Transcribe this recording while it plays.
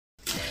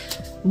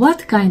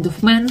What kind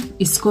of man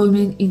is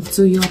coming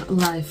into your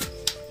life?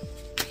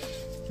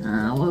 We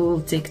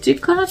will take 3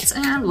 cards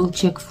and we'll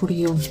check for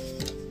you.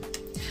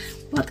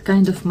 What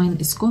kind of man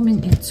is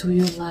coming into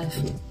your life?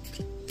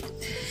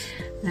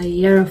 A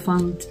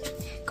Hierophant.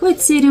 Quite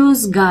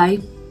serious guy,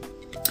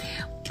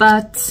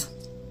 but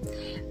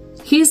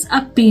his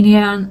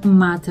opinion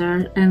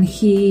matter, and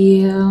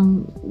he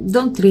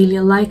don't really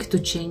like to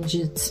change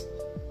it,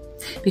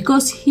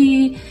 because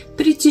he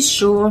pretty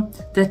sure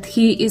that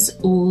he is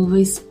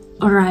always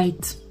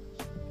right.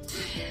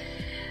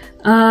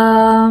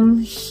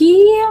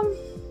 He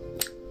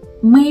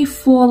may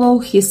follow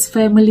his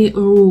family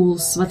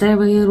rules,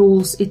 whatever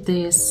rules it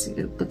is,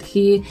 but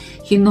he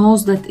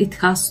knows that it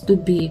has to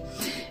be,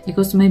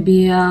 because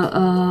maybe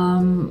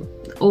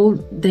all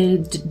the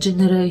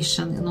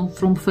generation, you know,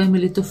 from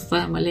family to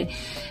family,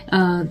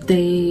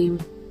 they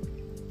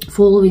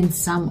following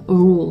some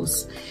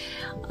rules,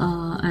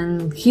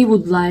 and he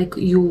would like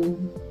you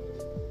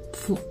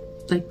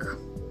like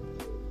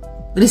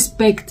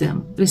respect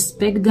them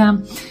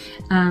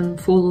and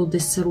follow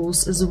these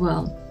rules as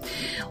well.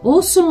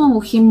 Also,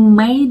 he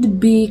might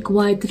be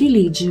quite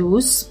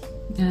religious,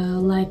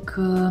 like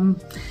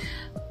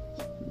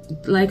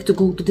to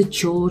go to the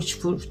church,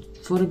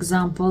 for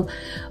example,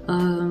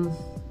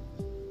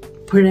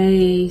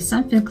 pray,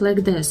 something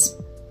like this.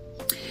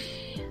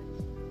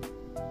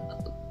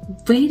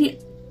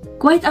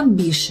 Quite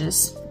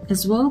ambitious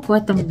as well,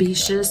 quite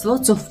ambitious,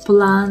 lots of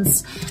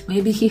plans.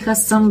 Maybe he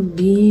has some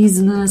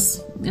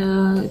business,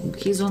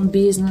 his own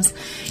business.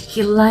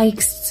 He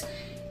likes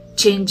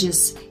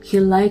changes, he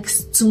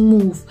likes to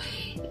move,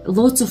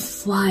 lots of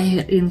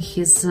fire in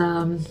his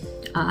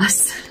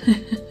ass.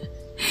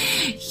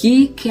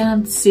 He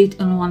can't sit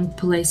in one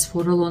place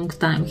for a long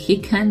time. He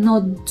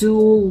cannot do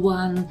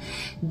one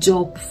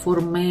job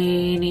for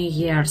many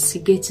years. He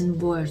getting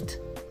bored.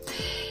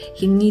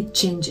 He needs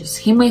changes.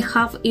 He may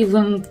have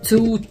even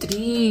 2,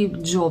 3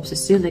 jobs. You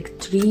see, like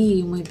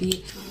 3,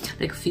 maybe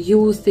like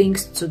few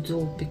things to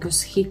do,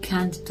 because he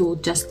can't do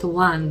just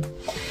one.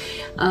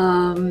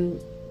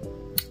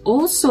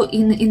 Also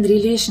in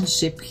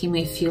relationship, he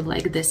may feel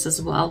like this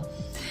as well.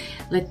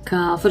 Like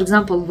for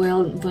example,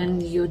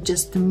 when you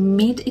just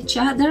meet each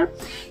other,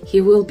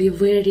 he will be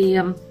very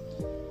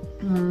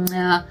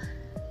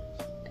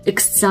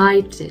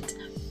excited.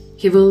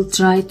 He will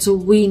try to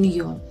win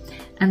you,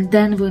 and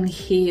then when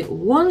he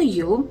won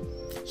you,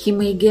 he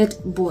may get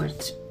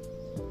bored,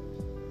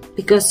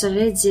 because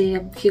already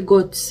he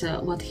got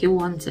what he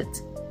wanted.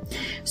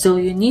 So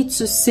you need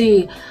to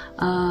see,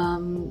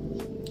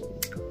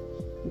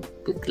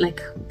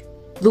 like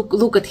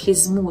look at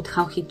his mood,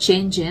 how he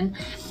changing,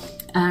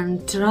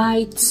 and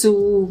try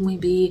to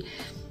maybe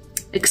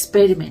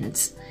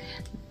experiment,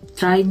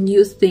 try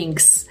new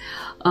things,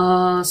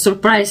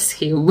 surprise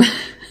him.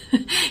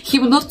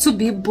 Him not to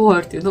be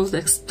bored, you know,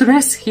 like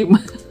stress him.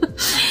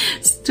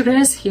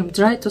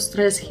 Try to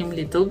stress him a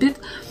little bit,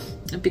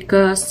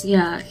 because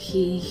yeah,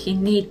 he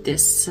need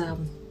this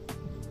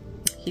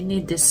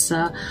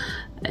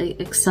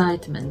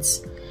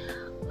excitement.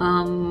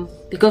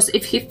 Because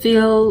if he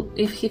feel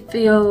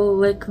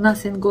like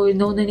nothing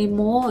going on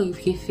anymore, if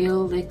he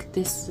feel like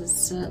this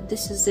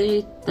is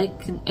it,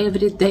 like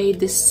every day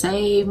the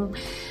same,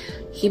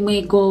 he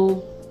may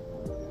go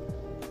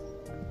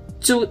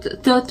to the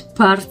third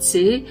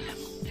party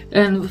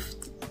and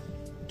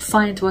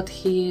find what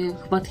he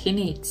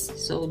needs.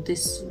 So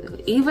this,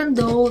 even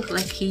though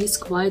like he is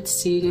quite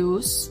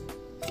serious,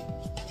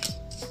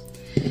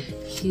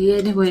 he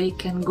anyway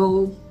can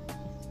go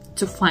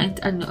to find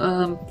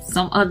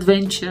some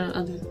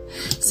adventure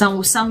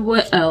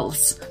somewhere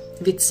else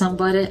with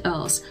somebody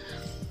else.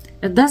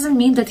 It doesn't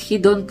mean that he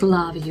don't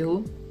love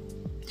you.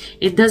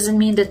 It doesn't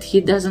mean that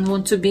he doesn't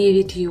want to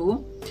be with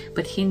you,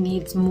 but he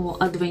needs more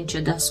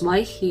adventure. That's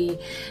why he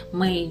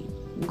may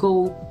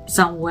go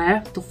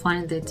somewhere to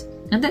find it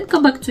and then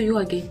come back to you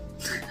again.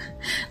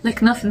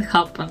 Like nothing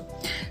happened.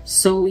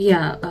 So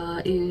yeah,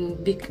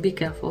 be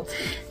careful.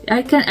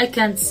 I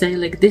can't say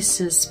like this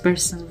is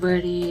person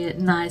very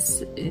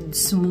nice and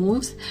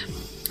smooth,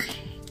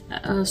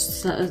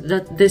 so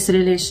that this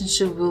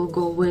relationship will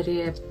go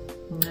very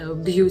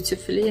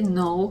beautifully.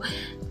 No,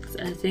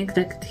 I think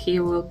that he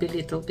will be a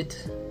little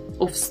bit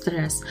of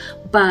stress.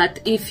 But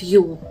if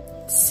you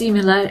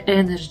similar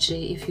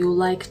energy, if you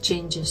like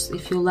changes,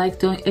 if you like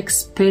to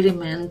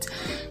experiment,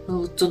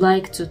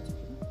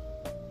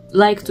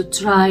 like to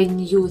try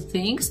new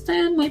things,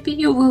 then maybe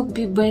you will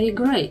be very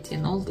great, you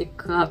know,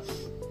 like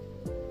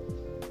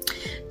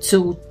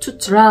to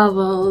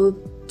travel,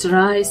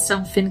 try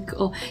something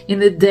in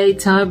the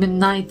daytime and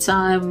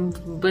nighttime,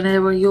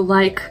 whenever you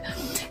like,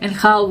 and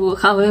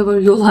however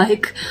you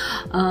like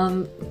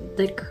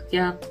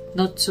yeah,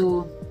 not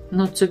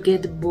to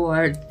get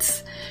bored.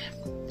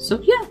 So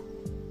yeah,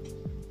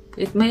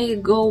 it may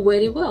go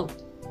very well.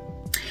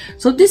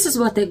 So this is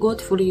what I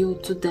got for you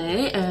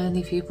today, and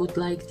if you would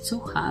like to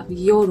have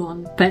your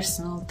own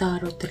personal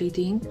tarot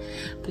reading,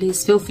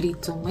 please feel free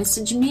to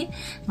message me.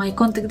 My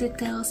contact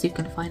details you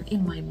can find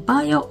in my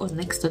bio or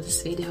next to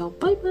this video.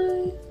 Bye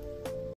bye!